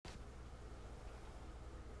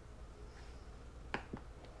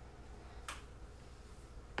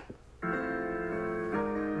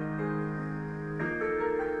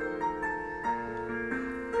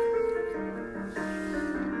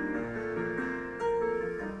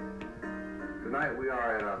Tonight we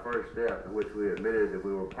are at our first step in which we admitted that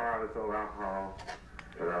we were powerless over alcohol,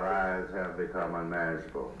 that our lives have become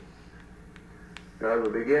unmanageable. As we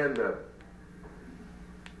begin the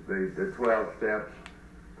 12 steps,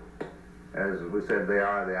 as we said, they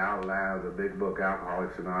are the outline of the big book,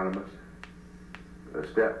 Alcoholics Anonymous, a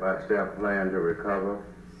step-by-step plan to recover.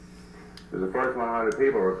 As the first 100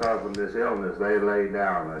 people recover from this illness, they laid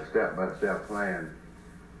down a step-by-step plan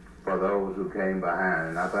for those who came behind.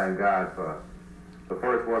 And I thank God for the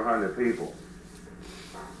first 100 people,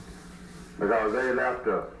 because they left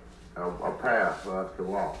a path for us to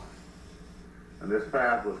walk. And this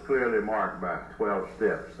path was clearly marked by 12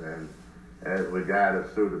 steps, and as we guide us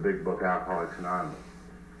through the big book, Alcoholics Anonymous.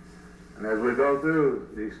 And as we go through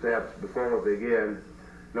these steps, before we begin,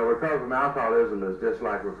 recovery from alcoholism is just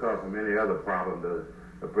like recovery from any other problem.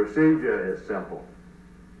 The procedure is simple.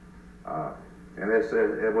 And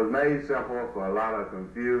it was made simple for a lot of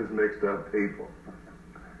confused, mixed up people.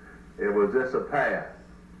 It was just a path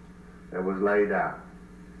that was laid out.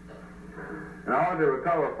 In order to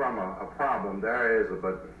recover from a problem, there is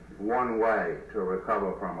but one way to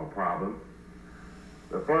recover from a problem.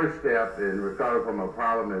 The first step in recovery from a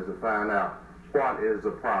problem is to find out what is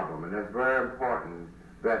the problem. And that's very important,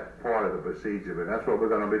 that part of the procedure. But that's what we're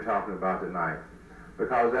going to be talking about tonight,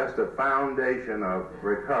 because that's the foundation of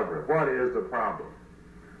recovery. What is the problem?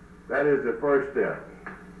 That is the first step.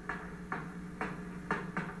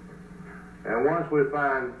 And once we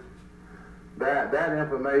find that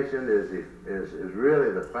information is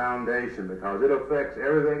really the foundation, because it affects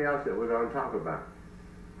everything else that we're going to talk about.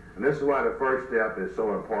 And this is why the first step is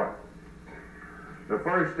so important. Our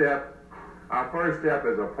first step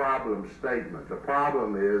is a problem statement. The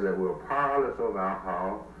problem is that we're powerless over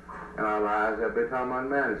alcohol and our lives have become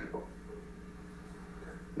unmanageable.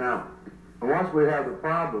 Now, once we have the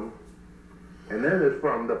problem, and then it's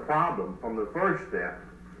from the problem, from the first step,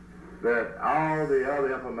 that all the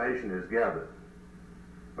other information is gathered.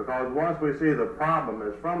 Because once we see the problem,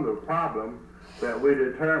 it's from the problem that we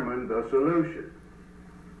determine the solution.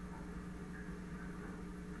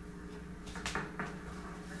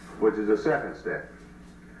 Which is the second step.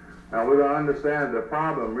 Now we're going to understand the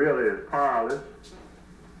problem really is powerless.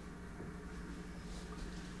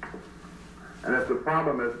 And if the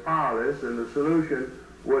problem is powerless, then the solution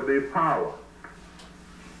would be power.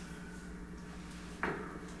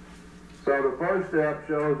 So the first step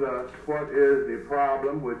shows us what is the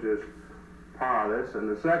problem, which is powerless, and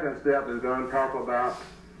the second step is going to talk about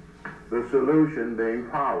the solution being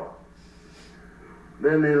power.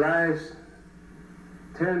 Then the last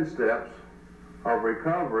 10 steps of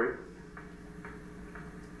recovery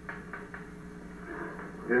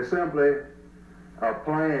is simply a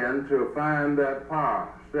plan to find that power.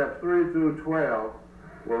 Steps 3 through 12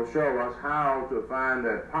 will show us how to find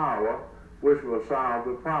that power which will solve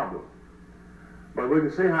the problem. But we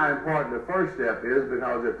can see how important the first step is,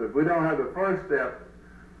 because if we don't have the first step,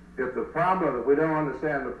 if we don't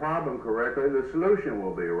understand the problem correctly, the solution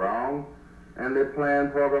will be wrong, and the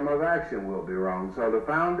planned program of action will be wrong. So the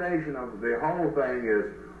foundation of the whole thing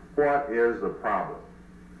is, what is the problem?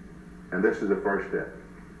 And this is the first step.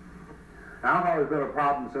 Alcohol has been a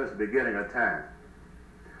problem since the beginning of time.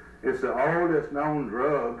 It's the oldest known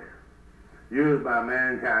drug used by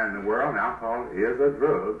mankind in the world, and alcohol is a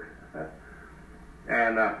drug.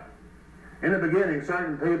 And in the beginning,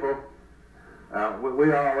 certain people,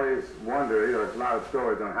 we always wonder, there's a lot of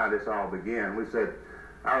stories on how this all began.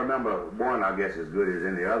 I remember one, I guess, as good as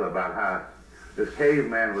any other, about how this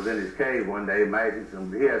caveman was in his cave one day,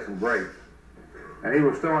 he had some grapes. And he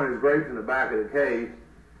was storing his grapes in the back of the cave,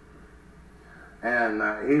 and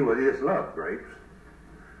he just loved grapes.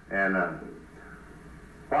 And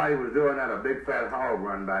while he was doing that, a big fat hog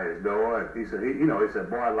run by his door, and he said,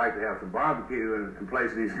 boy, I'd like to have some barbecue in place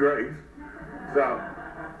of these grapes. So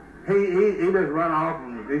he just run off,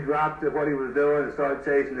 and he dropped what he was doing and started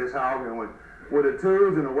chasing this hog, and with the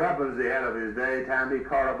tools and the weapons he had of his day, time he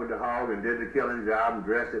caught up with the hog and did the killing job and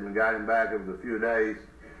dressed him and got him back. It was a few days.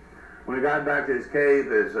 When he got back to his cave,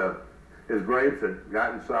 his grapes had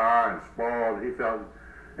gotten sour and spoiled.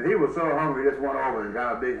 And he was so hungry, he just went over and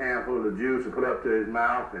got a big handful of the juice and put it up to his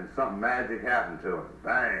mouth, and something magic happened to him.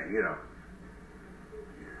 Bang,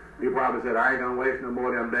 He probably said, I ain't going to waste no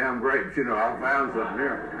more of them damn grapes. I found something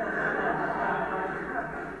here.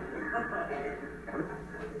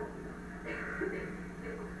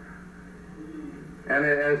 And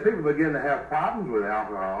as people begin to have problems with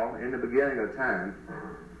alcohol in the beginning of time,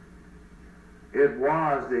 it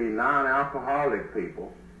was the non-alcoholic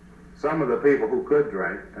people, some of the people who could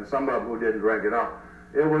drink, and some of them who didn't drink at all.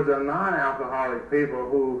 It was the non-alcoholic people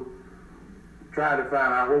who tried to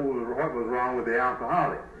find out what was wrong with the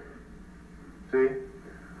alcoholic. See?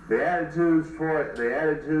 The attitudes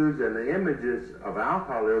and the images of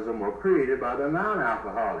alcoholism were created by the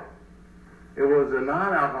non-alcoholic. It was the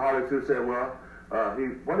non-alcoholics who said, well,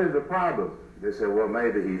 what is the problem? They said, well,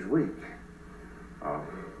 maybe he's weak.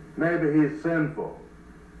 Maybe he's sinful.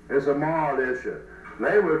 It's a moral issue.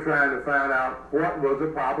 They were trying to find out what was the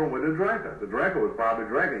problem with the drinker. The drinker was probably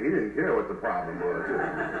drinking. He didn't care what the problem was.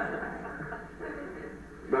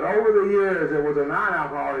 But over the years, it was the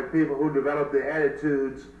non-alcoholic people who developed the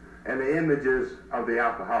attitudes and the images of the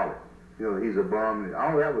alcoholic. You know, he's a bum.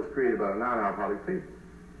 All that was created by the non-alcoholic people.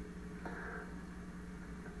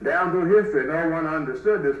 Down through history, no one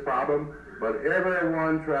understood this problem, but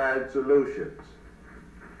everyone tried solutions.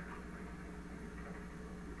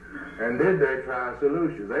 And did they try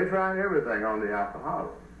solutions? They tried everything on the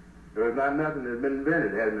alcoholic. There was nothing that had been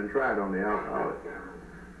invented that hadn't been tried on the alcoholic.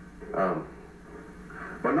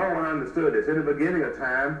 But no one understood this. In the beginning of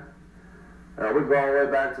time, we go all the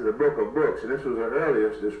way back to the book of books, and this was the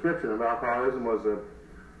earliest description of alcoholism was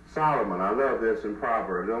Solomon. I love this in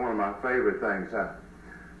Proverbs. It's one of my favorite things.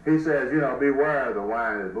 He says, you know, beware of the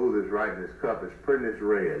wine that boozeth right in this cup. It's pretty, it's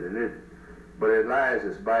red, but it lies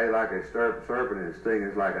its bite like a serpent, and its sting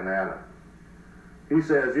is like an adder. He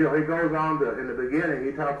says, you know, he goes on to, in the beginning,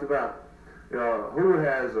 he talks about, you know, who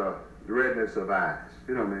has redness of eyes.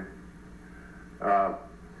 You know what I mean?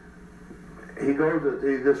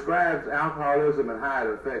 He describes alcoholism and how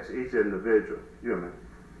it affects each individual. You know what I mean?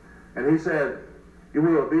 And he said, you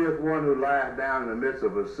will be as one who lies down in the midst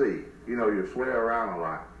of a sea. You know, you sway around a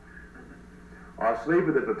lot. Or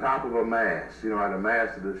sleeping at the top of a mast. You know, how the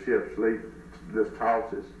mast of the ship just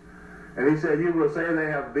tosses. And he said, you will say they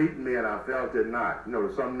have beaten me and I felt it not. You know,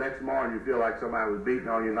 some next morning you feel like somebody was beating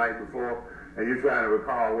on you the night before and you're trying to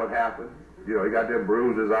recall what happened. You know, you got them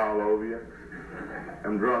bruises all over you.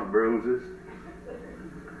 Them drunk bruises.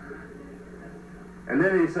 And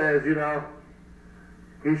then he says, you know,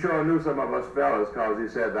 he sure knew some of us fellas because he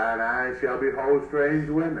said, thine eyes shall behold strange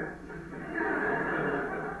women.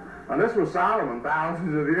 And this was Solomon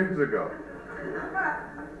thousands of years ago.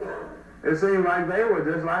 It seemed like they were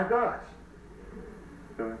just like us.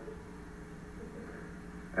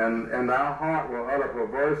 And our heart will utter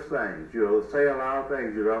perverse things. You'll say a lot of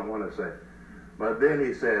things you don't want to say. But then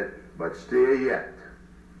he said, but still yet,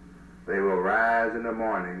 they will rise in the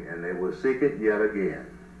morning and they will seek it yet again.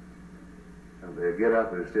 And they'll get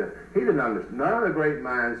up and still. He didn't understand. None of the great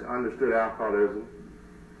minds understood alcoholism.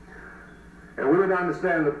 And we didn't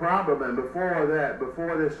understand the problem. And before that,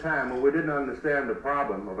 before this time, when we didn't understand the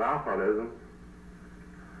problem of alcoholism,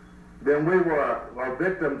 then we were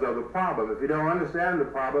victims of the problem. If you don't understand the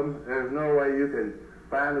problem, there's no way you can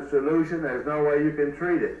find a solution. There's no way you can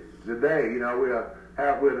treat it. Today, you know,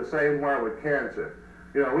 we're the same way with cancer.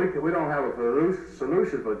 You know, we don't have a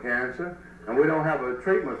solution for cancer, and we don't have a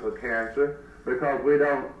treatment for cancer because we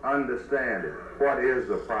don't understand it. What is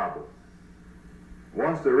the problem?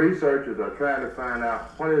 Once the researchers are trying to find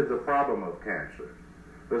out what is the problem of cancer,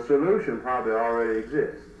 the solution probably already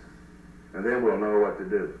exists, and then we'll know what to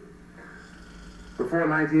do. Before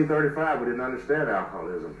 1935, we didn't understand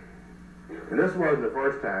alcoholism. And this wasn't the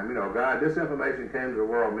first time. You know, this information came to the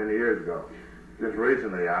world many years ago. Just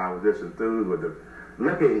recently, I was just enthused with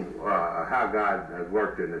looking how God has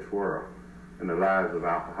worked in this world, in the lives of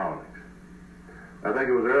alcoholics. I think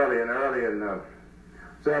it was early in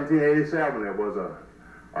 1787, there was a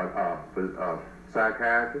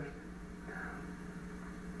psychiatrist,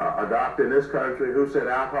 a doctor in this country who said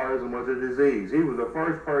alcoholism was a disease. He was the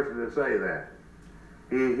first person to say that.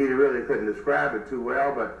 He really couldn't describe it too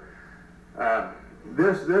well, but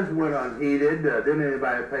this went unheeded. Didn't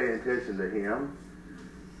anybody pay attention to him?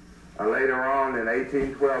 Later on in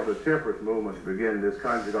 1812, the temperance movement began in this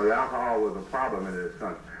country because alcohol was a problem in this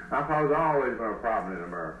country. Alcohol has always been a problem in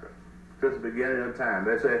America since the beginning of time.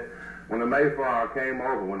 They say when the Mayflower came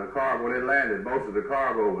over, when it landed, most of the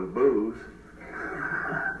cargo was booze.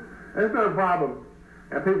 It's been a problem,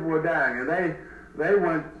 and people were dying. And they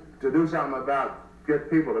went to do something about get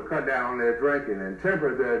people to cut down on their drinking and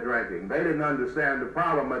temper their drinking. They didn't understand the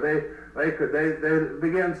problem, but they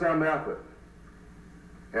began some effort.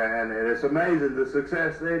 And it's amazing the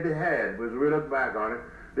success they had. As we look back on it,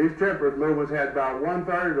 these temperance movements had about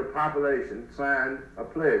 1/3 of the population signed a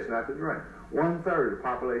pledge not to drink. 1/3 of the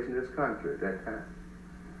population in this country at that time.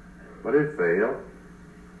 But it failed.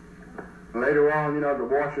 Later on, you know, the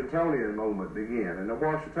Washingtonian movement began. And the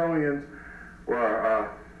Washingtonians were,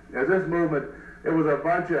 as this movement, it was a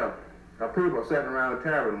bunch of people sitting around a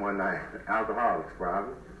tavern one night, alcoholics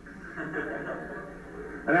probably.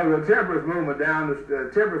 And there was a temperance movement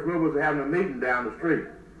temperance movement was having a meeting down the street.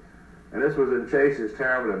 And this was in Chase's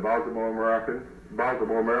Tavern in Baltimore, Maryland, in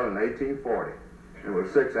 1840. There were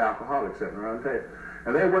 6 alcoholics sitting around the table.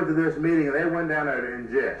 And they went to this meeting, and they went down there to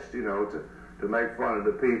ingest, you know, to make fun of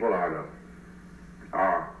the people or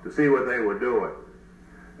to see what they were doing.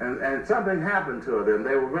 And something happened to them.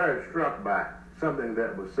 They were very struck by something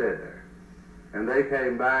that was said there. And they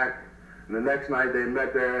came back, and the next night they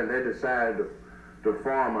met there, and they decided to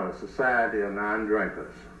form a society of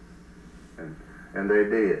non-drinkers. And they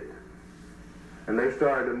did. And they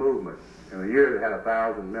started a movement. In a year they had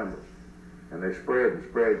 1,000 members. And they spread and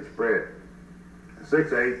spread and spread.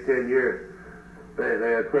 6, 8, 10 years,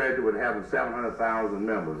 they accredited with having 700,000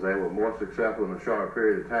 members. They were more successful in a short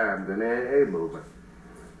period of time than the AA movement.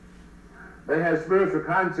 They had spiritual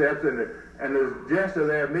concepts, and the gist of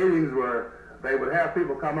their meetings were they would have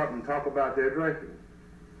people come up and talk about their drinking.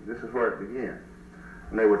 This is where it began.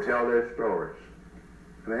 And they would tell their stories.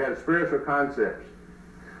 And they had spiritual concepts.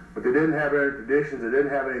 But they didn't have any traditions. They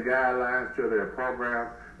didn't have any guidelines to their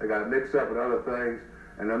program. They got mixed up with other things.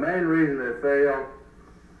 And the main reason they failed,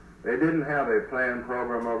 they didn't have a planned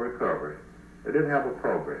program of recovery. They didn't have a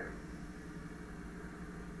program.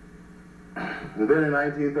 And then in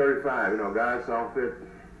 1935, you know, God saw fit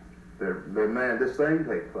that this thing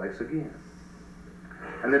take place again.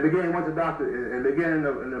 And they began in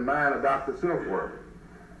the mind of Dr. Silkworth.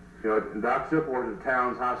 You know, Dr. Silkworth was at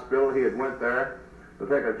Towns Hospital. He had went there to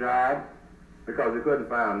take a job because he couldn't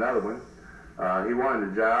find another one. He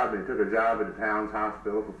wanted a job, and he took a job at the Towns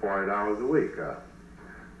Hospital for $40 a week.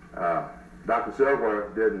 Dr.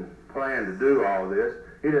 Silkworth didn't plan to do all this.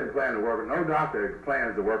 He didn't plan to work with, no doctor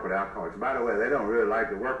plans to work with alcoholics. By the way, they don't really like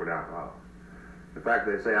to work with alcoholics. In fact,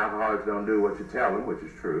 they say alcoholics don't do what you tell them, which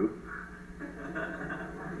is true.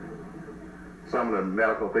 Some of the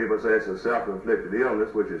medical people say it's a self-inflicted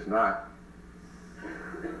illness, which it's not.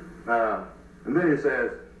 And then he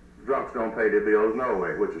says, drunks don't pay their bills no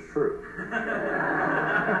way, which is true.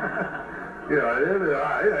 You know, it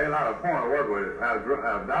ain't a lot of point to work with, have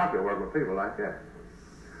a doctor work with people like that.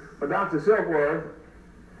 But Dr. Silkworth,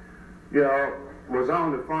 you know, was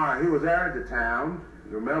on the farm. He was there at the town.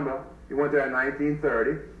 Remember, he went there in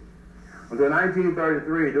 1930. Until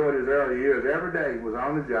 1933, during his early years, every day he was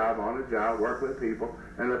on the job, worked with people,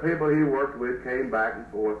 and the people he worked with came back and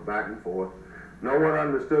forth, back and forth. No one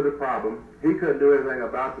understood the problem. He couldn't do anything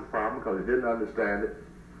about the problem because he didn't understand it.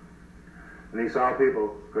 And he saw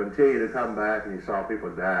people continue to come back, and he saw people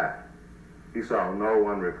die. He saw no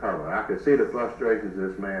one recover. I could see the frustrations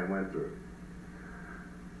this man went through.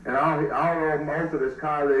 And although most of his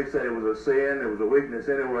colleagues said it was a sin, it was a weakness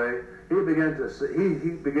anyway, he began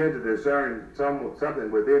to discern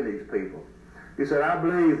something within these people. He said, I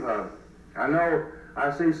believe,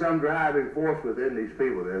 I see some driving force within these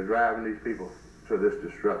people that is driving these people to this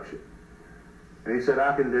destruction. And he said,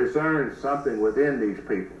 I can discern something within these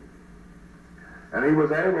people. And he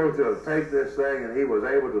was able to take this thing, and he was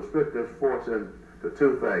able to split this force into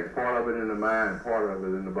 2 things, part of it in the mind, part of it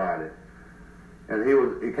in the body. And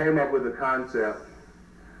he came up with the concept,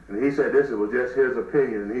 and he said this was just his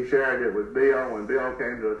opinion, and he shared it with Bill when Bill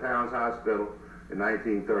came to the Towns Hospital in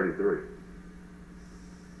 1933.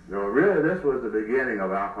 You know, really, this was the beginning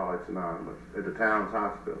of Alcoholics Anonymous at the Towns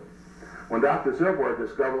Hospital, when Dr. Silkworth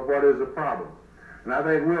discovered what is the problem. And I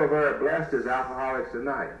think we're very blessed as alcoholics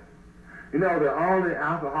tonight. You know, the only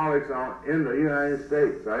alcoholics in the United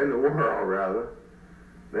States, or in the world rather,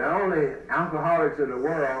 the only alcoholics in the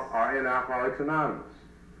world are in Alcoholics Anonymous.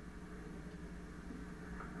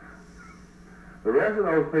 The rest of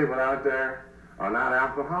those people out there are not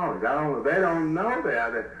alcoholics. They don't know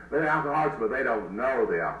they're alcoholics, but they don't know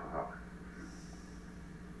they're alcoholics.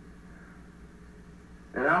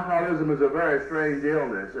 And alcoholism is a very strange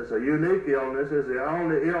illness. It's a unique illness. It's the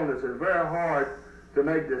only illness. It's very hard to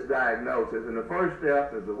make this diagnosis. And the first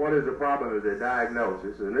step is what is the problem is a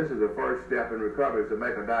diagnosis. And this is the first step in recovery, is to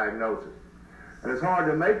make a diagnosis. And it's hard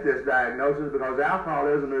to make this diagnosis because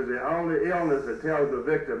alcoholism is the only illness that tells the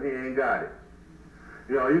victim he ain't got it.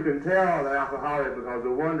 You know, you can tell an alcoholic because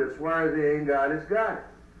the one that swears he ain't got it's got it.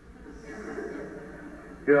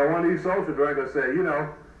 You know, one of these social drinkers say, you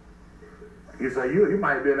know, you say, you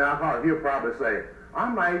might be an alcoholic. He'll probably say, I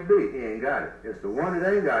might be. He ain't got it. It's the one that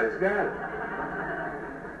ain't got it's got it.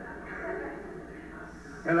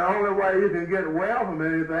 And the only way you can get well from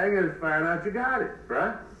anything is find out you got it,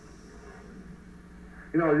 right?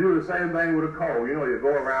 You know, you do the same thing with a cold. You know, you go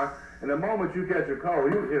around, and the moment you catch a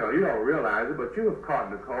cold, you don't realize it, but you have caught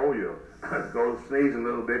in the cold. You go sneezing a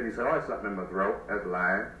little bit, and you say, oh, there's something in my throat. That's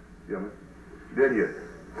lying. You know what I mean?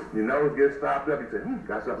 Then your nose gets stopped up. You say,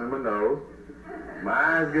 got something in my nose. My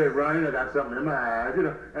eyes get running, I got something in my eyes, you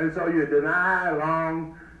know. And so you deny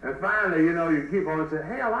long, and finally, you know, you keep on saying,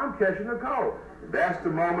 hell, I'm catching a cold. That's the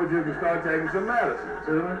moment you can start taking some medicine.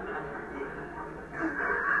 See what I mean?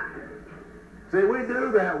 See, we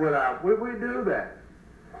do that we do that.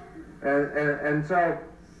 And so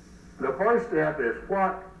the first step is,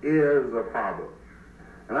 what is the problem?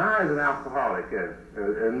 And I, as an alcoholic,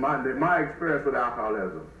 in my experience with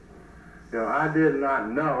alcoholism, you know, I did not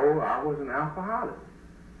know I was an alcoholic.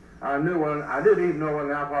 I didn't even know what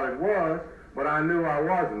an alcoholic was, but I knew I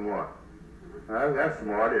wasn't one. That's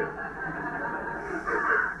smart, isn't it?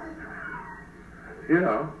 You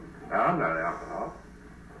know, I'm not an alcoholic.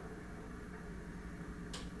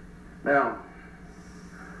 Now,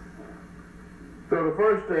 so the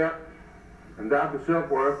first step, and Dr.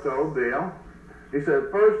 Silkworth told Bill, he said,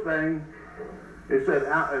 first thing, he said,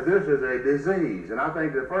 this is a disease. And I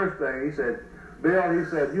think the first thing, he said, Bill, he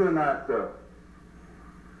said, you're not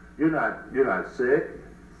sick,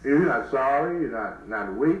 you're not sorry, you're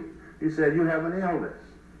not weak. He said, you have an illness.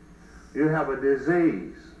 You have a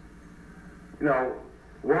disease. You know,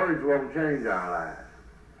 words won't change our lives.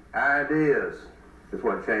 Ideas is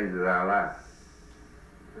what changes our lives.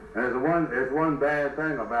 And there's one bad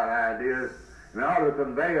thing about ideas. In order to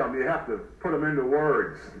convey them, you have to put them into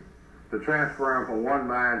words to transfer them from one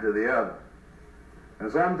mind to the other.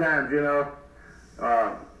 And sometimes, you know,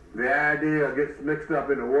 the idea gets mixed up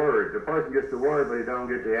in the word. The person gets the word, but he don't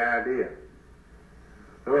get the idea.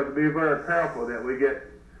 So we have to be very careful that we get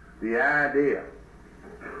the idea.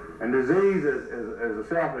 And disease is a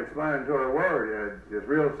self-explanatory word. It's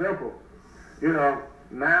real simple. You know,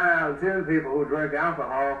 9 out of 10 people who drink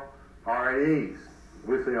alcohol are at ease.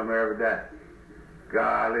 We see them every day.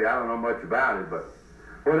 Golly, I don't know much about it, but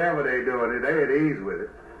whatever they're doing, they're at ease with it.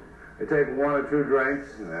 They take 1 or 2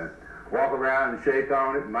 drinks and walk around and shake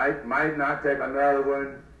on it. Might not take another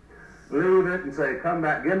one. Leave it and say, come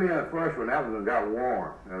back, give me a first one. That one got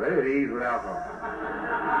warm. Now, they're at ease with alcohol.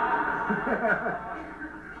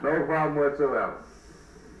 No problem whatsoever.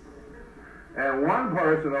 And one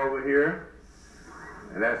person over here,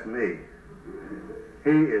 and that's me, he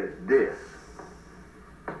is dis.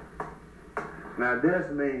 Now, dis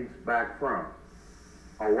means back from,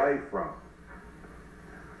 away from.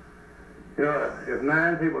 You know, if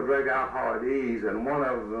 9 people drink alcohol at ease and one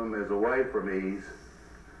of them is away from ease,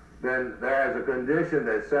 then there is a condition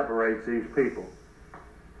that separates these people.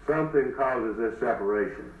 Something causes this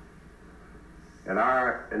separation.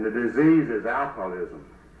 And the disease is alcoholism.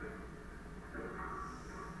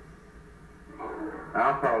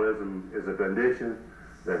 Alcoholism is a condition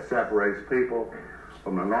that separates people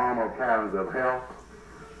from the normal patterns of health.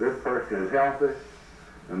 This person is healthy,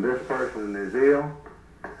 and this person is ill.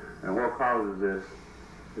 And what causes this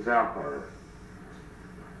is alcoholism.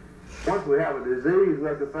 Once we have a disease, we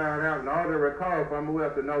have to find out, in order to recover from it, we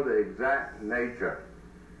have to know the exact nature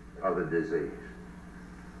of the disease.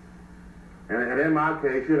 And in my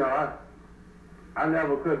case, you know, I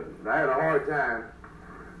never could, I had a hard time,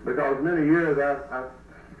 because many years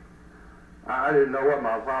I didn't know what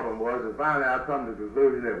my problem was, and finally I come to the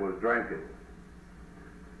conclusion it was drinking.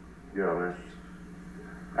 You know, man.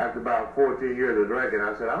 After about 14 years of drinking,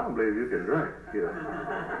 I said, I don't believe you can drink. You know.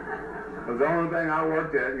 It was the only thing I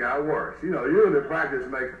worked at and got worse. You know, usually practice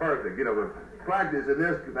makes perfect, you know, but practice in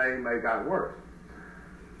this thing got worse.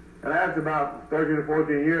 And after about 13 or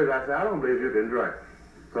 14 years, I said, I don't believe you can drink.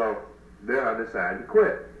 So then I decided to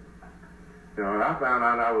quit. You know, and I found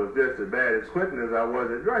out I was just as bad at quitting as I was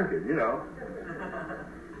at drinking, you know.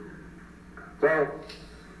 So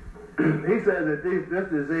he says that this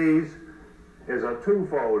disease is a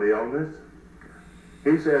twofold illness.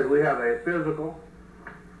 He says we have a physical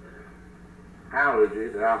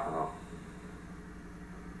allergy to alcohol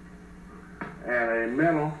and a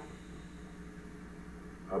mental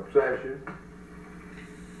obsession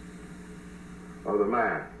of the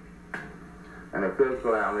mind and a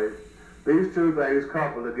physical allergy. These two things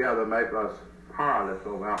coupled together make us powerless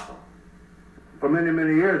over alcohol. For many,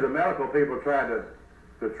 many years, the medical people tried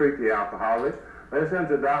to treat the alcoholic. They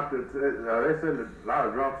sent a lot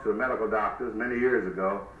of drunks to medical doctors many years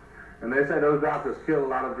ago, and they said those doctors killed a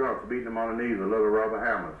lot of drunks, beating them on the knees with little rubber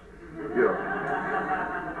hammers. You know.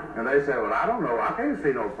 And they said, well, I don't know, I can't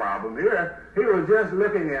see no problem here. He was just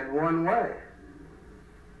looking at one way.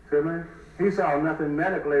 See me? He saw nothing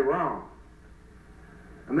medically wrong.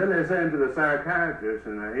 And then they sent him to the psychiatrist,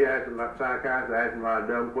 and the psychiatrist asked him a lot of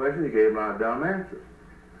dumb questions. He gave him a lot of dumb answers.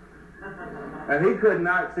 And he could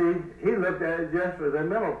not see, he looked at it just as a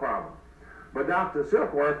mental problem. But Dr.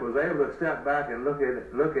 Silkworth was able to step back and look at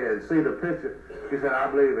it and see the picture. He said, I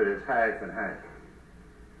believe it is half and half.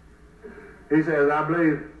 He says, I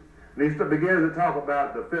believe, and he begins to talk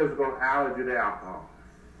about the physical allergy to alcohol.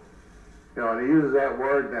 You know, and he uses that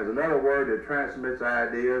word, and there's another word that transmits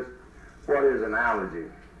ideas. What is an allergy?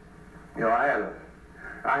 You know, I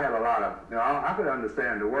had a lot of, you know, I could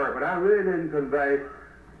understand the word, but I really didn't convey,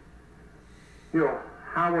 you know,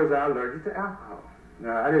 how was I allergic to alcohol? You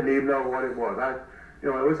know, I didn't even know what it was.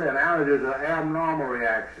 You know, we say an allergy is an abnormal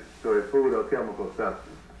reaction to a food or chemical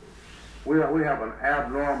substance. We have an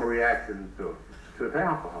abnormal reaction to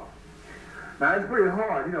alcohol. Now, it's pretty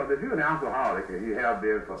hard. You know, if you're an alcoholic and you have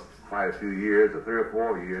been for quite a few years, or 3 or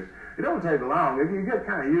 4 years, it don't take long. You get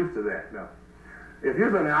kind of used to that. Now, if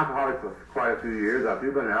you've been an alcoholic for quite a few years, or if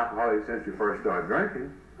you've been an alcoholic since you first started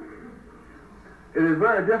drinking, it is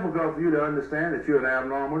very difficult for you to understand that you're an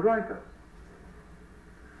abnormal drinker.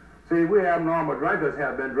 See, we abnormal drinkers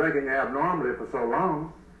have been drinking abnormally for so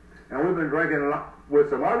long, and we've been drinking with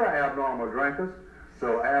some other abnormal drinkers,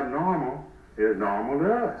 so abnormal is normal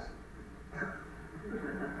to us.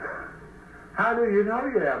 How do you know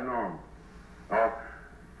you're abnormal? Oh,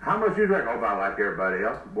 how much you drink? Oh, about like everybody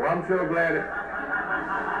else. Well, I'm sure glad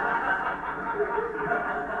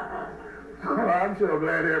I'm sure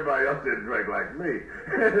glad everybody else didn't drink like me.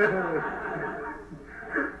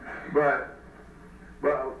 But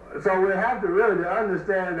so we have to really, to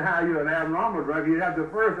understand how you're an abnormal drinker, you have to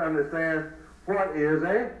first understand what is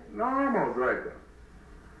a normal drinker.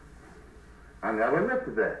 I never looked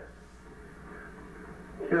at that.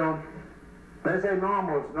 You know, they say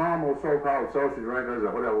normal so-called social drinkers,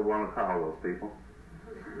 or whatever we want to call those people.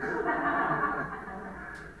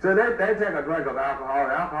 So they take a drink of alcohol.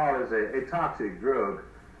 Alcohol is a toxic drug.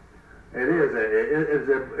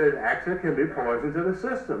 It actually can be poison to the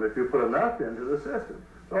system if you put enough into the system.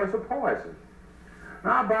 So it's a poison.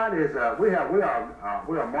 Now our bodies, we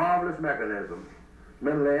are marvelous mechanisms,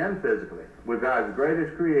 mentally and physically. We're God's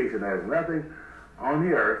greatest creation. There's nothing on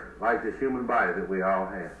the earth like this human body that we all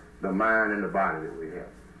have, the mind and the body that we have.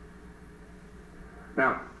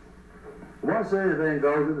 Now, once anything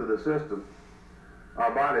goes into the system,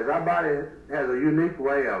 our body has a unique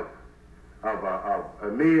way of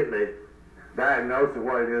immediately diagnosing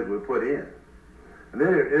what it is we put in. And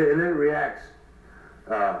then it reacts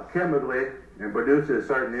chemically and produces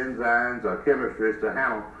certain enzymes or chemistries to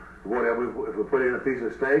handle whatever. If we put in a piece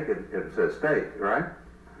of steak, it says steak, right?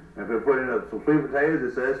 And if we put in some sweet potatoes,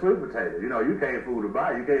 it says sweet potatoes. You know, you can't fool the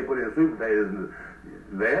body. You can't put in sweet potatoes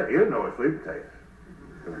there. You know it's sweet potatoes.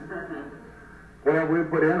 Whatever we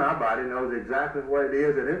put in, our body knows exactly what it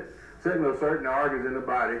is, and it signals certain organs in the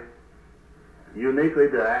body uniquely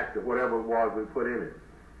to act at whatever it was we put in it.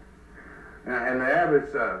 And the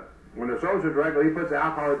average, when the social drinker, he puts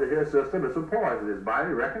alcohol into his system, it's a poison. His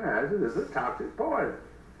body recognizes it's a toxic poison.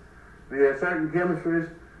 And he has certain chemistries,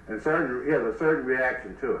 and he has a certain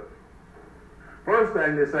reaction to it. First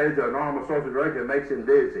thing they say to a normal social drinker, it makes him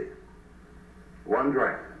dizzy. One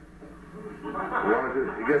drink.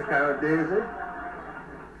 He gets kind of dizzy.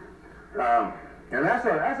 And that's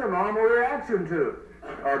a normal reaction to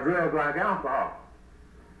a drug like alcohol.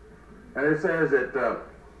 And it says that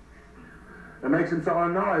it makes him so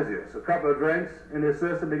nauseous. A couple of drinks in his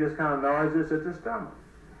system, he gets kind of nauseous at the stomach.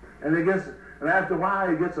 And after a while,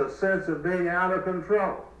 he gets a sense of being out of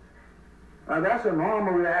control. Now, that's a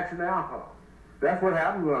normal reaction to alcohol. That's what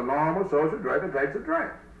happens when a normal social drinker takes a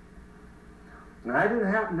drink. Now, that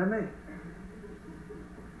didn't happen to me.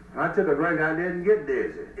 I took a drink, I didn't get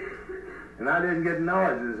dizzy. And I didn't get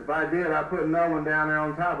nauseous. If I did, I put another one down there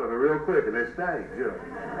on top of it real quick, and it stayed, you know.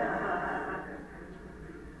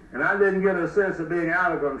 And I didn't get a sense of being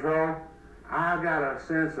out of control. I got a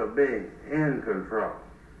sense of being in control.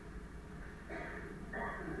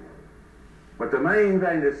 But the main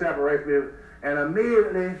thing that separates me, and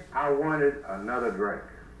immediately I wanted another drink.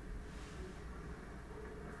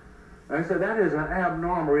 And so that is an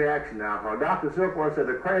abnormal reaction to alcohol. Dr. Silkworth said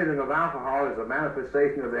the craving of alcohol is a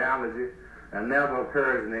manifestation of the allergy and never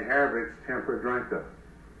occurs in the average temperate drinker.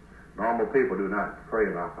 Normal people do not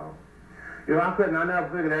crave alcohol. You know, I never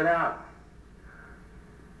figured that out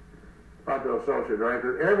about those social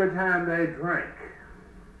drinkers. Every time they drink,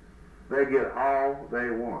 they get all they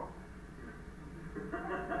want.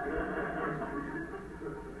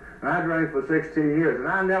 And I drank for 16 years, and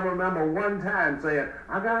I never remember one time saying,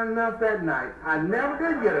 I got enough that night. I never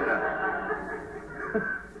did get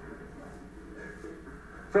enough.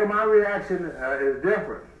 So my reaction is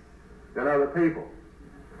different than other people.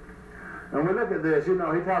 And we look at this, you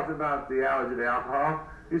know, he talks about the allergy to alcohol.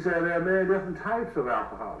 He said there are many different types of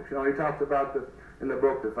alcoholics. You know, he talks about in the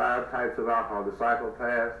book, the 5 types of alcohol, the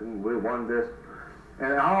psychopaths, and we won this.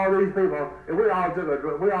 And all these people, if we all took a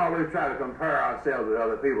drink, we always try to compare ourselves with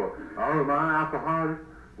other people. Oh, am I alcoholic?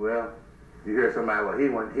 Well, you hear somebody,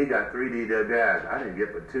 well, he got 3 DWIs. I didn't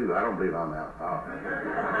get but 2. I don't believe I'm alcoholic.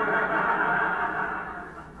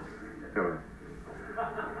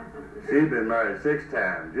 She's been married 6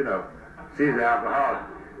 times, you know. She's an alcoholic.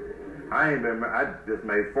 I ain't been married. I just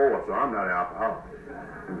made 4, so I'm not an alcoholic.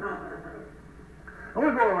 And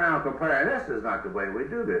we go around comparing. This is not the way we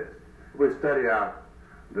do this. We study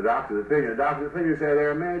the doctor's opinion. The doctor's opinion says there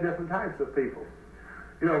are many different types of people.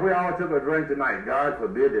 You know, if we all took a drink tonight, God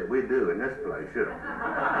forbid that we do in this place, you know.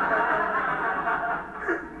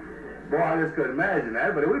 Boy, I just couldn't imagine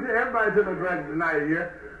that. But if everybody took a drink tonight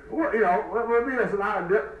here, well, you know, it would be a lot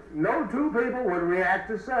of no 2 people would react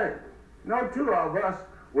the same. No 2 of us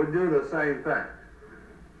would do the same thing.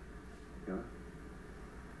 You know?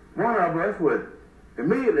 One of us would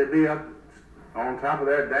immediately be up on top of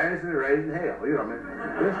there dancing and raising hell. You know what I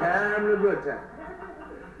mean? Just having a good time.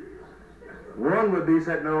 One would be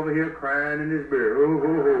sitting over here crying in his beer. Ooh,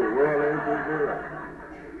 ooh, ooh, world ain't too good.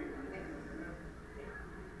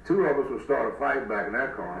 2 of us would start a fight back in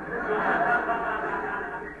that corner.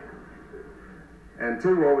 And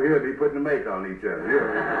 2 over here would be putting the make on each other.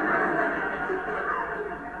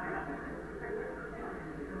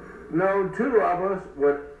 You know? No 2 of us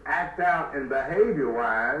would act out in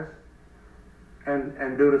behavior-wise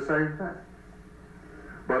and do the same thing.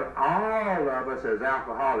 But all of us as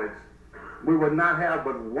alcoholics, we would not have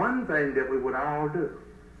but one thing that we would all do.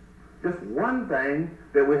 Just one thing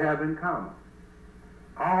that we have in common.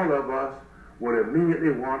 All of us would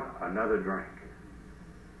immediately want another drink.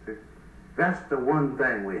 See? That's the one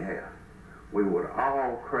thing we have. We would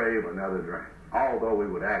all crave another drink, although we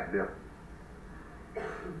would act different.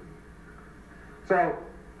 So,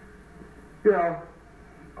 you know,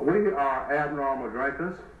 we are abnormal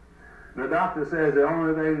drinkers. The doctor says the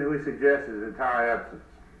only thing that we suggest is entire abstinence.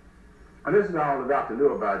 And this is all the doctor knew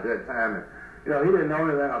about at that time. And, you know, he didn't know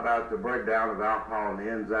anything about the breakdown of alcohol and the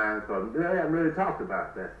enzymes, because they hadn't really talked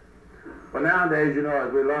about that. But nowadays, you know,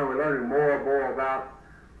 as we're learning more and more about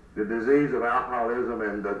the disease of alcoholism,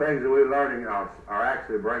 and the things that we're learning are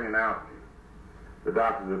actually bringing out the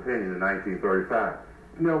doctor's opinion in 1935.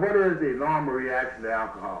 You know, what is the normal reaction to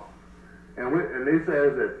alcohol? And he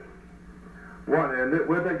says that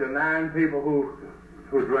we'll take the 9 people who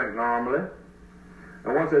drink normally,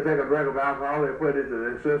 and once they take a drink of alcohol, they put it into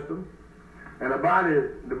their system, and the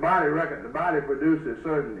body produces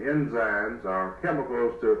certain enzymes or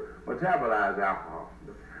chemicals to metabolize alcohol.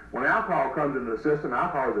 When alcohol comes into the system,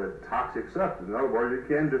 alcohol is a toxic substance. In other words, it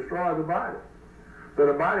can destroy the body. So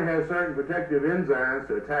the body has certain protective enzymes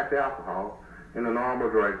to attack alcohol in a normal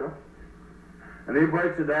drinker. And he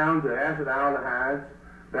breaks it down to acetaldehydes,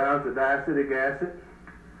 down to diacetic acid,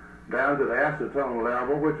 down to the acetone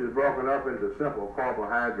level, which is broken up into simple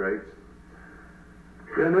carbohydrates.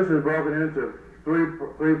 Then this is broken into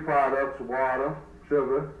three products: water,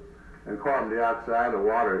 sugar, and carbon dioxide. The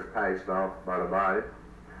water is passed off by the body.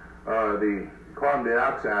 The carbon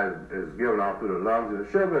dioxide is given off through the lungs, and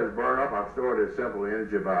the sugar is burned up or stored as simple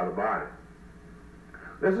energy by the body.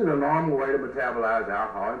 This is a normal way to metabolize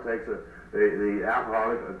alcohol. It takes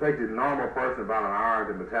it takes the normal person about an hour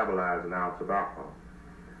to metabolize an ounce of alcohol.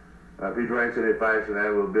 If he drinks any faster,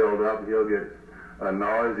 that will build up. He'll get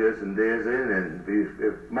nauseous and dizzy, and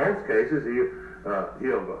if most cases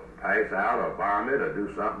he'll pass out or vomit or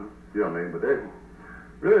do something. You know what I mean? But there's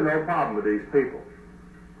really no problem with these people.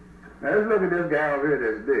 Now let's look at this guy over here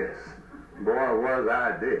that's this. Boy, was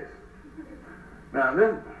I this. Now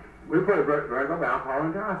we put a drink of alcohol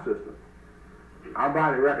into our system. Our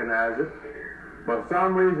body recognizes it, but for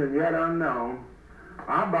some reason yet unknown,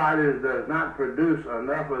 our body does not produce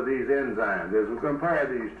enough of these enzymes. As we compare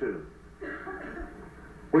these two,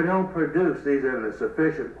 we don't produce these in a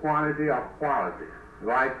sufficient quantity or quality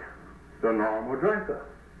like the normal drinker.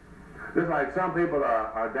 Just like some people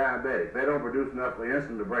are diabetic. They don't produce enough of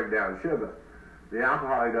insulin to break down sugar. The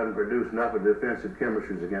alcoholic doesn't produce enough of defensive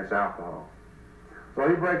chemistries against alcohol. So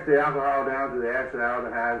he breaks the alcohol down to the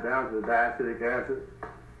acetaldehyde, down to the diacetic acid,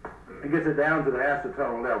 and gets it down to the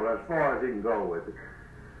acetone level, as far as he can go with it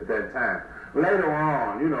at that time. Later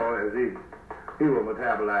on, you know, as he will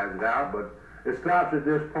metabolize it out, but it stops at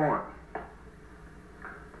this point.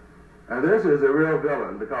 And this is a real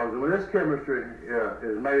villain, because when this chemistry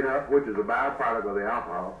is made up, which is a byproduct of the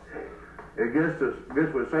alcohol, it gets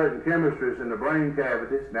with certain chemistries in the brain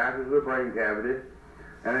cavity, snatches the brain cavity,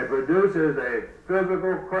 and it produces a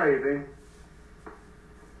physical craving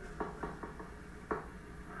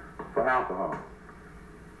for alcohol.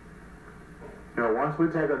 You know, once we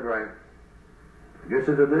take a drink, it gets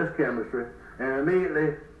into this chemistry, and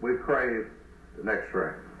immediately we crave the next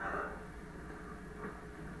drink.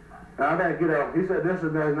 Now, I think, he said this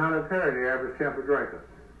does not occur in the average temperate drinker.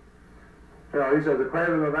 He said the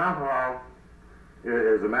craving of alcohol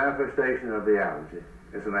is a manifestation of the allergy.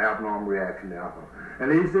 It's an abnormal reaction to alcohol.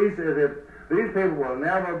 And he says that these people will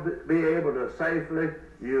never be able to safely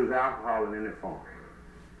use alcohol in any form.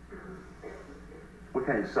 We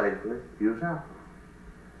can't safely use alcohol.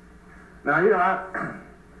 Now,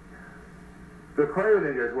 the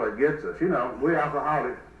craving is what gets us. We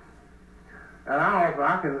alcoholics. And I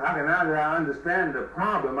can now that I understand the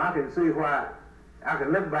problem, I can see why, I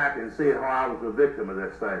can look back and see how I was a victim of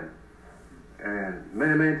this thing. And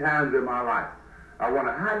many, many times in my life, I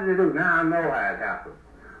wonder, how did it do? Now I know how it happened.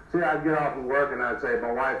 See, I'd get off from work and I'd say,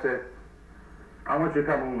 my wife said, I want you to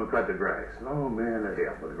come home and cut the grass. Oh, man, the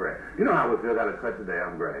hell for the grass. You know how we feel, got to cut the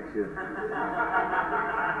damn grass.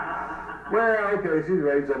 Well, okay, she's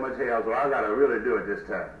raised so much hell, so I got to really do it this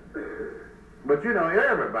time. But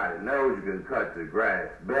everybody knows you can cut the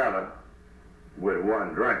grass better with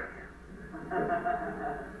one drink.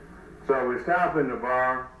 So we stop in the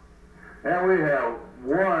bar, and we have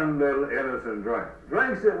one little innocent drink.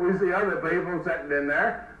 Drinks that we see other people sitting in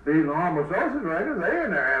there, these normal social drinkers, they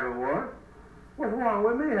in there having one. What's wrong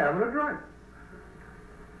with me having a drink?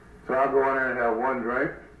 So I'll go in there and have one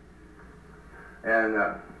drink, and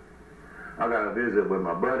I got a visit with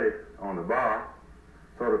my buddy on the bar,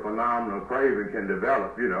 so the phenomenal craving can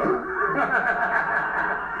develop,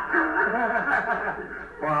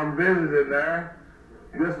 While I'm visiting there,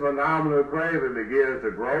 this phenomenal craving begins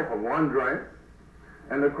to grow from one drink,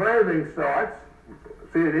 and the craving starts,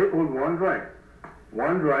 see, it equals one drink.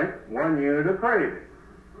 One drink, 1 unit of craving.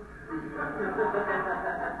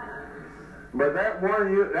 But that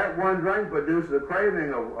one drink produces a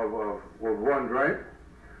craving of one drink,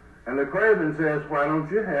 and the craving says, why don't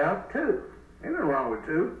you have two? Ain't nothing wrong with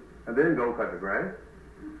two, and then go cut the grass.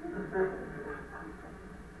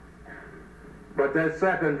 But that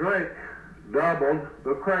second drink doubled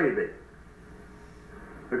the craving.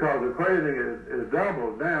 Because the craving is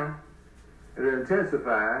doubled now, it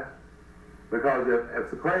intensifies, because if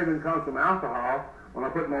the craving comes from alcohol, when I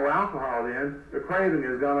put more alcohol in, the craving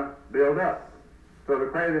is going to build up. So the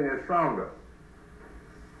craving is stronger.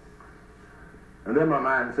 And then my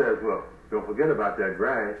mind says, well, don't forget about that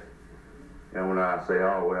grass. And when I say,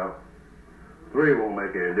 oh, well, 3 won't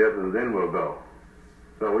make any difference, then we'll go.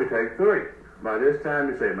 So we take 3. By this time,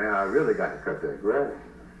 you say, man, I really got to cut that grass.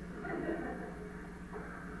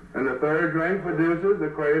 And the third drink produces, the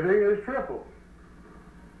craving is triple.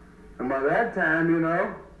 And by that time,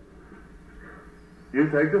 you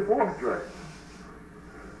take the 4th drink.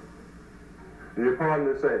 And your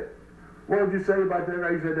partner say, what did you say about that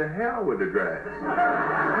grass? You said, to hell with the grass.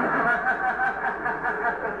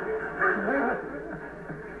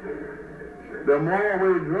 The more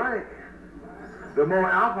we drink, the more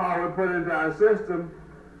alcohol we put into our system,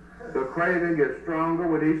 the craving gets stronger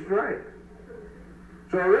with each drink.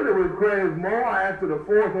 So really we crave more after the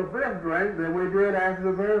 4th or 5th drink than we did after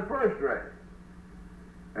the very first drink.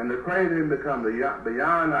 And the craving becomes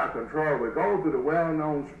beyond our control. We go through the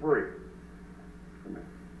well-known spree.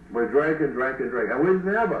 We drink and drink and drink. And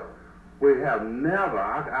we have never,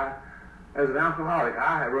 as an alcoholic,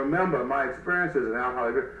 I remember my experience as an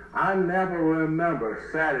alcoholic. I never remember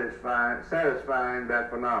satisfying that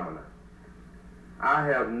phenomenon. I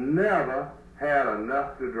have never had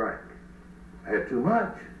enough to drink. I had too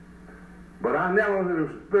much. But I never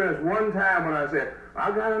experienced one time when I said,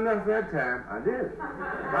 I got enough that time. I did.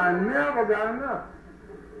 I never got enough.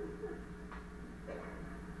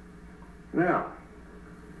 Now,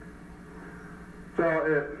 so,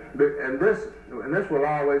 and this will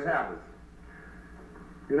always happen.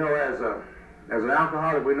 As an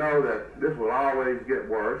alcoholic, we know that this will always get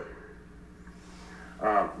worse.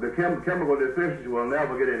 The chemical deficiency will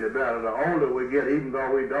never get any better. The older we get, even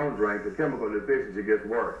though we don't drink, the chemical deficiency gets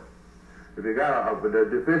worse. If you got the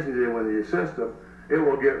deficiency in your system, it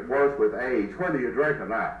will get worse with age, whether you drink or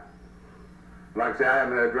not. Like say, I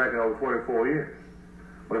haven't had a drink in over 24 years.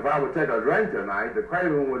 But if I would take a drink tonight, the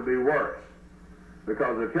craving would be worse,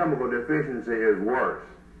 because the chemical deficiency is worse.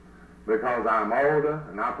 Because I'm older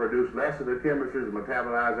and I produce less of the chemistries that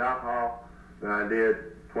metabolize alcohol than I did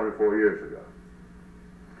 24 years ago.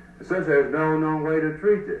 And since there's no known way to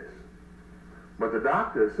treat this, but the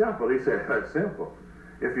doctor is simple. He said, it's simple.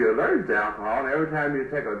 If you're allergic to alcohol and every time you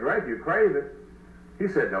take a drink you crave it, he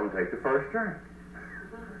said, don't take the first drink.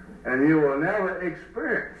 And you will never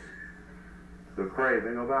experience the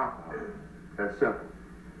craving of alcohol. That's simple.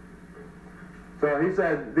 So he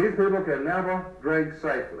said, these people can never drink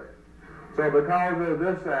safely. So because of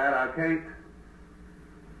this side, I can't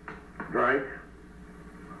drink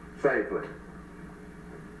safely.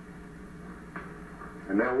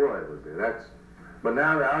 And that would be. But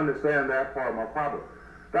now that I understand that part of my problem.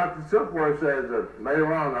 Dr. Silkworth says that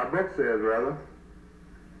later on, our book says rather,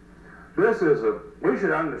 we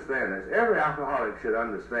should understand this. Every alcoholic should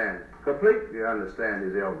completely understand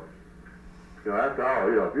his illness. After all,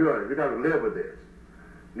 if you're going to live with this,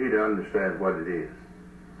 you need to understand what it is.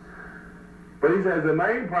 But he says the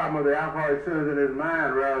main problem of the alcoholic sin is in his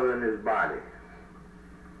mind rather than his body.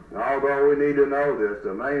 And although we need to know this,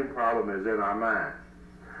 the main problem is in our mind.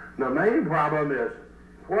 The main problem is,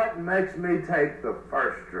 what makes me take the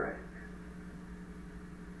first drink?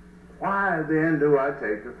 Why then do I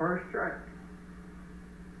take the first drink?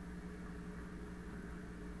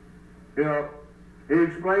 He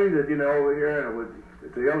explains it, over here,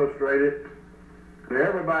 and to illustrate it, that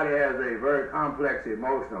everybody has a very complex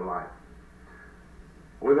emotional life.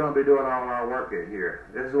 We're going to be doing all our work in here.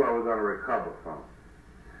 This is what we're going to recover from.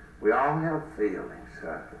 We all have feelings.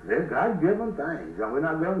 They're God-given things. We're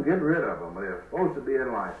not going to get rid of them. They're supposed to be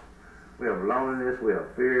in life. We have loneliness, we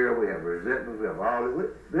have fear, we have resentment, we have all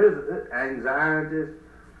this. There's anxieties.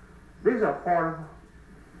 These are part of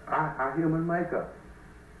our human makeup.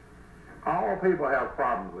 All people have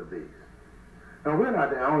problems with these. Now, we're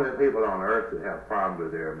not the only people on earth that have problems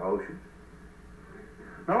with their emotions.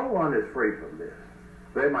 No one is free from this.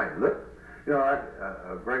 They might look,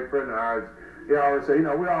 a great friend of ours, he always say,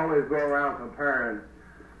 we always go around comparing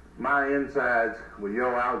my insides with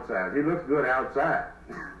your outsides. He looks good outside,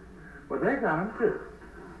 but they got them too.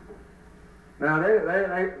 Now, they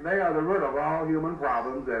are the root of all human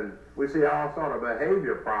problems, and we see all sort of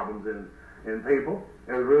behavior problems in people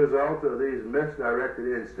as a result of these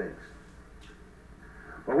misdirected instincts.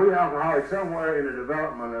 But we alcoholics, somewhere in the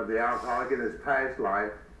development of the alcoholic in his past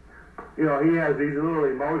life, he has these little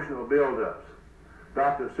emotional buildups.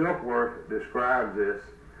 Dr. Silkworth describes this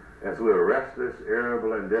as we were restless,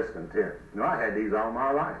 irritable, and discontent. I had these all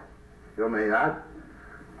my life.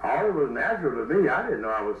 All it was natural to me. I didn't know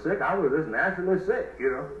I was sick. I was just naturally sick,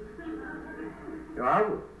 I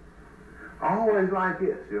was always like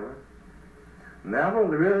this, Never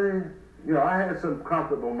really, I had some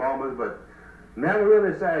comfortable moments, but never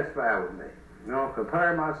really satisfied with me.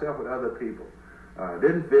 Comparing myself with other people.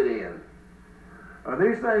 Didn't fit in.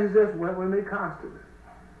 These things just went with me constantly.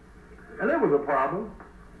 And it was a problem.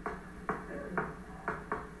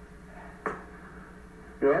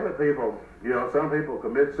 Other people, some people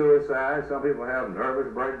commit suicide, some people have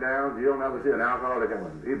nervous breakdowns. You don't ever see an alcoholic,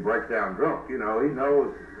 he breaks down drunk. He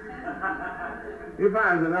knows. He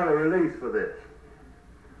finds another release for this.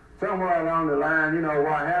 Somewhere along the line,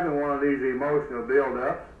 while having one of these emotional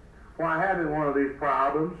buildups, while having one of these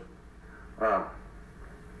problems,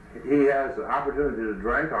 he has the opportunity to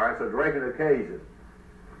drink, or it's a drinking occasion.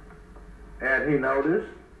 And he noticed,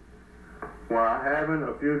 while having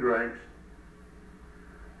a few drinks,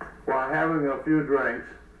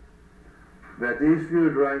 that these few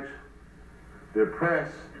drinks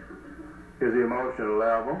depress his emotional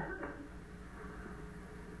level.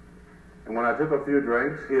 And when I took a few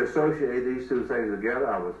drinks, he associated these two things together.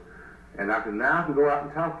 I can now go out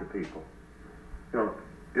and talk to people.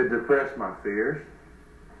 It depressed my fears.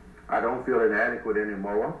 I don't feel inadequate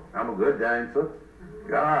anymore. I'm a good dancer.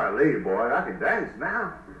 Golly, boy, I can dance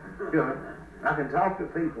now. I can talk to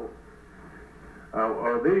people.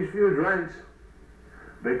 Or these few drinks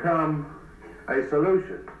become a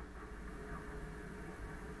solution.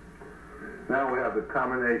 Now we have the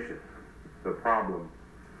combination, the problem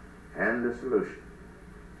and the solution.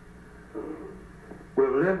 We've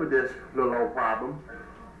lived with this little old problem,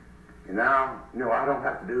 and now, I don't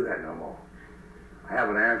have to do that no more. I have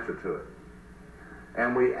an answer to it.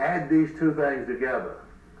 And we add these two things together.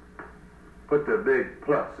 Put the big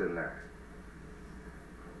plus in there.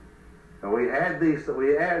 And we add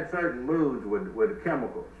certain moods with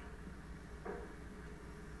chemicals.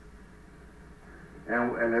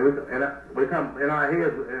 And we come in our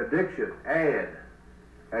heads,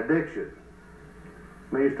 addiction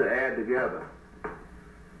means to add together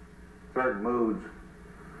certain moods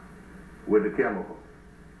with the chemical.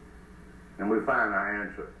 And we find our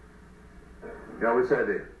answer. We said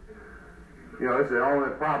it. It's the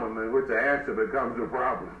only problem in which the answer becomes the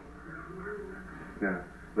problem.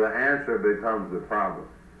 The answer becomes the problem.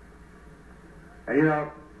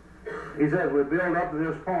 And he says we build up to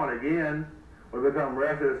this point again. We become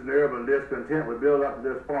restless and irritable and discontent. We build up to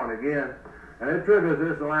this point again. And it triggers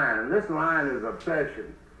this line. And this line is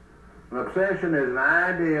obsession. An obsession is an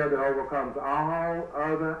idea that overcomes all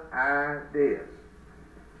other ideas.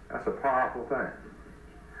 That's a powerful thing.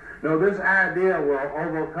 This idea will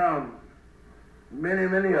overcome many,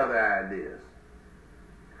 many other ideas.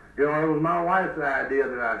 You know, it was my wife's idea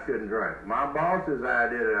that I shouldn't drink. My boss's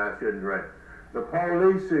idea that I shouldn't drink. The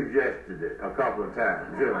police suggested it a couple of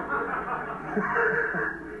times, you know.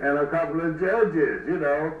 And a couple of judges, you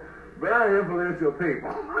know, very influential people.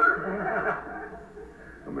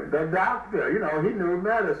 I mean, the doctor, you know, he knew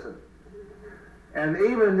medicine. And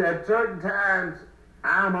even at certain times,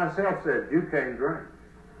 I myself said, you can't drink.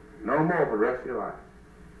 No more for the rest of your life.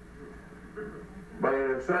 But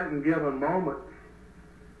at a certain given moment,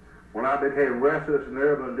 when I became restless,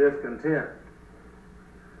 nervous, and discontent,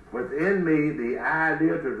 within me, the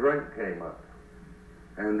idea to drink came up.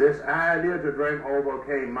 And this idea to drink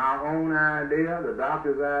overcame my own idea, the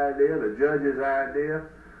doctor's idea, the judge's idea,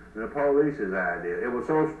 and the police's idea. It was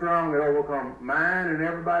so strong it overcome mine and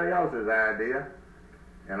everybody else's idea,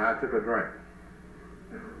 and I took a drink.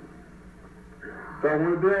 So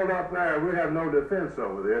when we build up there, we have no defense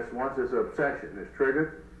over this once this obsession is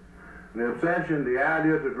triggered. And the obsession, the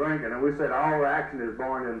idea to drink, and then we said all action is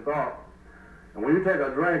born in thought. And when you take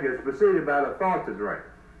a drink, it's preceded by the thought to drink.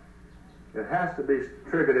 It has to be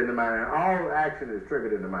triggered in the mind, and all action is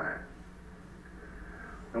triggered in the mind.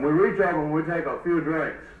 And we reach over and we take a few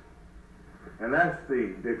drinks. And that's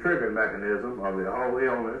the trigger mechanism of the whole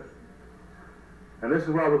illness. And this is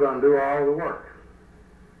where we're going to do all the work.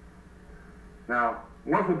 Now,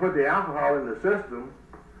 once we put the alcohol in the system,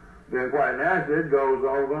 then quite naturally it goes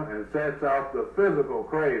over and sets off the physical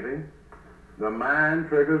craving. The mind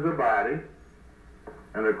triggers the body,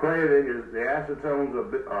 and the craving is the acetones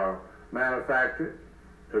are manufactured.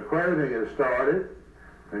 The craving is started,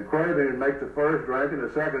 and craving makes the first drink, and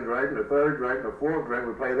the second drink, and the third drink, and the fourth drink.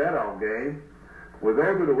 We play that off game. We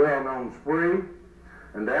go through the well-known spree,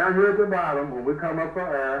 and down here at the bottom, when we come up for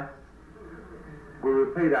air, we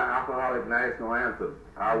repeat our alcoholic national anthem.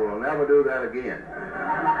 I will never do that again.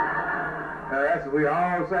 Now we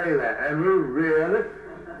all say that, and we really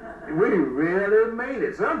mean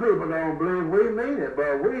it. Some people don't believe we mean it,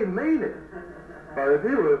 but we mean it. But if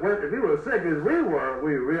you were sick as we were,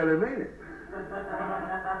 we really mean it.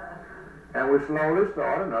 And we slowly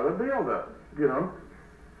start another build-up, you know.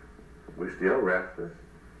 We're still restless.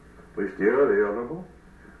 We're still irritable.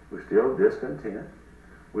 We're still discontent.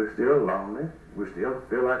 We're still lonely. We still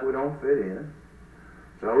feel like we don't fit in.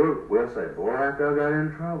 So we'll say, boy, after I got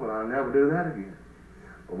in trouble, I'll never do that again.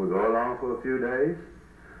 But we go along for a few days,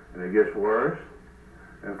 and it gets worse.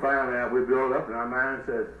 And finally, we build up, and our mind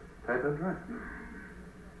says, take a drink.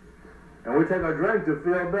 And we take a drink to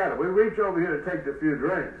feel better. We reach over here to take the few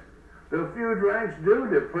drinks. The few drinks do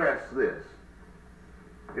depress this.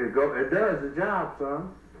 It does the job,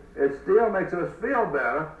 son. It still makes us feel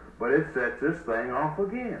better, but it sets this thing off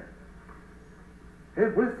again.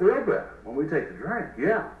 We feel better when we take the drink,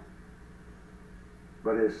 yeah.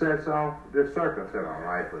 But it sets off this circus in our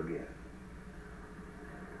life again.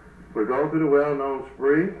 We go through the well-known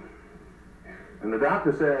spree, and the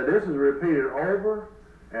doctor said this is repeated over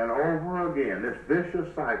and over again, this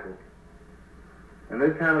vicious cycle. And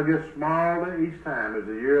it kind of gets smaller each time as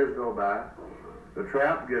the years go by. The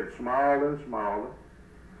trap gets smaller and smaller.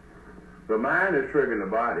 The mind is triggering the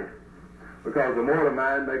body, because the more the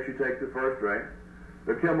mind makes you take the first drink,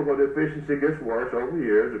 the chemical deficiency gets worse over the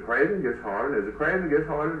years. The craving gets harder. As the craving gets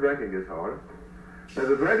harder, the drinking gets harder. As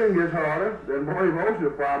the drinking gets harder, then more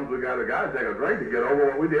emotional problems we got to take a drink to get over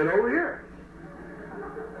what we did over here.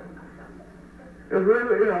 It's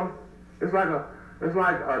really, you know, it's like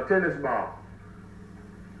a tennis ball.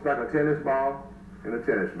 It's like a tennis ball in a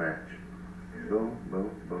tennis match. Boom, boom,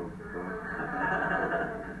 boom, boom.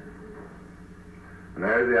 And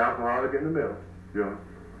there's the alcoholic in the middle, you know.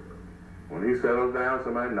 When he settles down,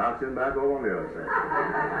 somebody knocks him back over on the other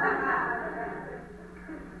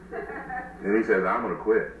side. And he says, I'm going to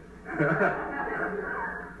quit.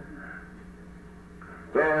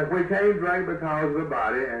 So if we can't drink because of the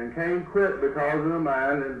body and can't quit because of the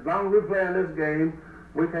mind, and as long as we're playing this game,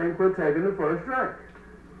 we can't quit taking the first drink.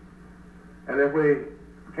 And if we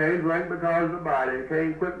can't drink because of the body and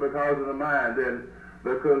can't quit because of the mind, then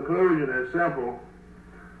the conclusion is simple.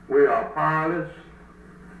 We are powerless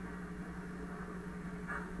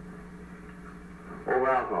over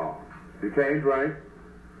alcohol. If you can't drink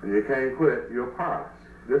and you can't quit, you're powerless.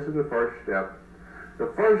 This is the first step.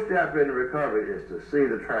 The first step in recovery is to see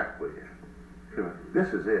the trap with you.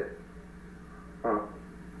 This is it. You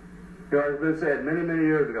know, it's been said many, many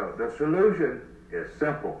years ago, the solution is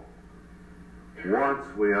simple once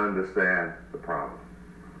we understand the problem.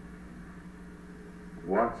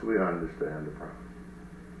 Once we understand the problem.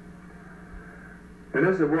 And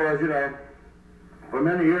this was, you know, for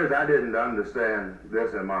many years I didn't understand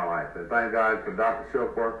this in my life. And thank God for Dr.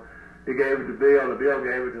 Silkworth He gave it to Bill. The Bill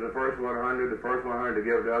gave it to the first 100. The first 100 to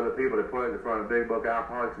give it to other people. They put it in front of Big Book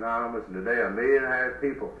Alcoholics Anonymous. And today, 1.5 million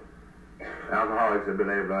people, alcoholics, have been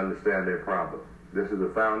able to understand their problem. This is the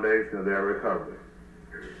foundation of their recovery.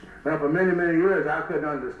 Now, for many, many years, I couldn't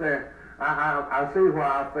understand. I see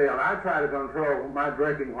why I failed. I tried to control my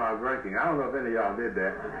drinking while drinking. I don't know if any of y'all did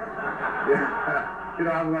that. You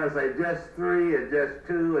know, I'm going to say just 3 and just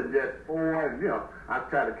 2 and just 4. And, you know, I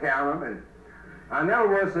tried to count them. And I never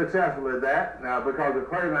was successful at that because the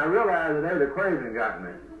craving. I realized that the craving got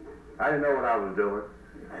me. I didn't know what I was doing.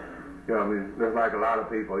 You know, I mean, there's like a lot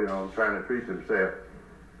of people, you know, trying to treat themselves.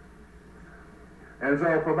 And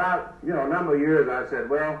so for about, you know, a number of years, I said,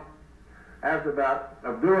 well, after about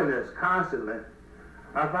of doing this constantly,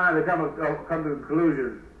 I finally come to the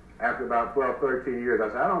conclusion after about 12, 13 years. I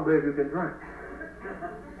said, I don't believe you can drink.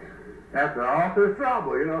 After all this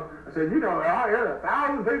trouble, you know, I said, you know, I heard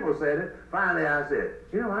 1,000 people said it. Finally, I said,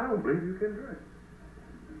 you know, I don't believe you can drink.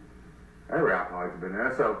 Every alcoholic's been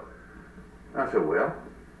there. So I said, well,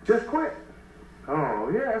 just quit. Oh,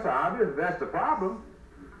 yeah, that's obvious. That's the problem.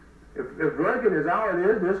 If drinking is all it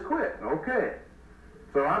is, just quit. Okay.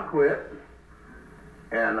 So I quit.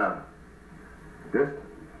 And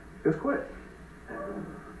just quit.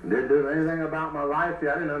 Didn't do anything about my life. See,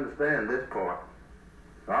 I didn't understand this part.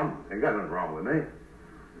 So ain't got nothing wrong with me.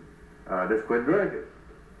 Just quit drinking.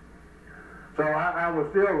 So I was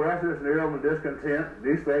still restless and ill and discontent.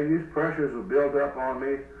 These pressures were built up on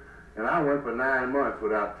me. And I went for 9 months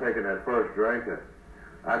without taking that first drink. And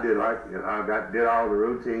I did did all the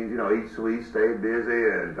routines, you know, eat sweet, stay busy,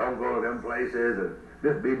 and don't go to them places, and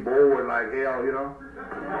just be bored like hell, you know.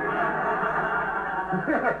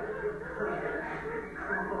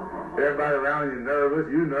 Everybody around you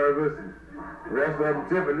nervous, and the rest of them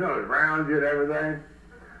tipping, you know, around you and everything.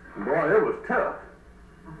 And boy, it was tough.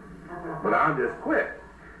 But I just quit.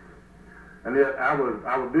 And I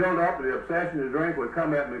would build up, and the obsession to drink would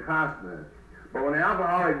come at me constantly. But when the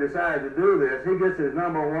alcoholic decides to do this, he gets his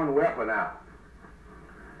 #1 weapon out.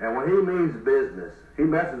 And when he means business, he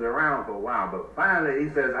messes around for a while, but finally he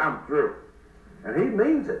says, I'm through. And he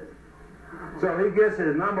means it. So he gets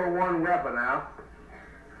his #1 weapon out.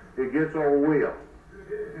 He gets old Will.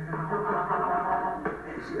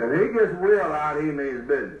 And he gets Will out, he means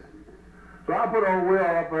business. So I put old Will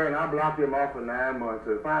up there and I blocked him off for 9 months.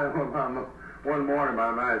 And finally one morning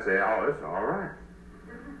my mind said, oh, it's all right.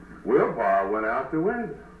 Willpower went out the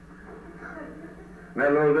window. And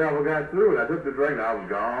that little devil got through it. I took the drink and I was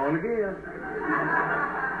gone again.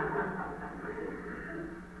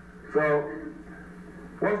 So,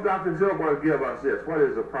 once Dr. Zilberg give us this, what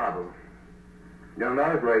is the problem? You know,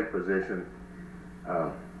 another great physician,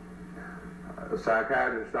 a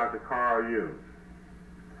psychiatrist, Dr. Carl Jung,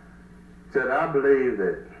 said, I believe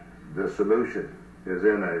that the solution is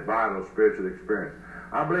in a vital spiritual experience.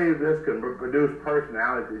 I believe this can produce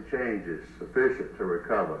personality changes sufficient to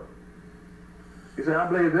recover. He said, I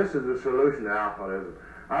believe this is the solution to alcoholism.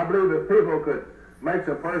 I believe if people could make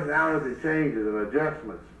some personality changes and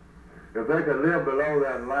adjustments, if they could live below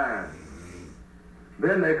that line,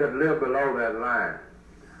 then they could live below that line.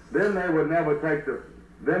 Then they would never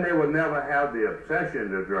have the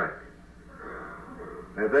obsession to drink.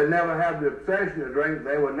 And if they never have the obsession to drink,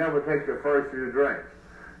 they would never take the first few drinks.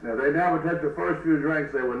 And if they never take the first few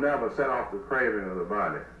drinks, they would never set off the craving of the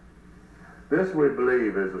body. This, we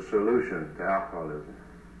believe, is a solution to alcoholism.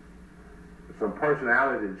 Some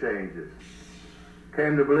personality changes.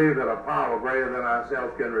 Came to believe that a power greater than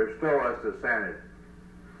ourselves can restore us to sanity.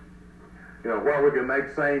 You know, where we can make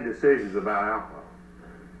sane decisions about alcohol.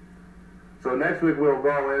 So next week we'll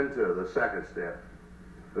go into the second step,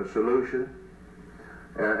 the solution,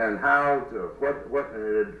 and how to,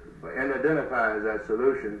 and identifies that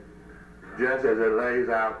solution just as it lays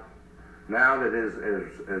out. Now that it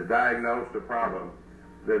is diagnosed the problem,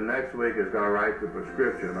 then next week is going to write the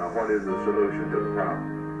prescription on what is the solution to the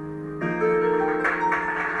problem.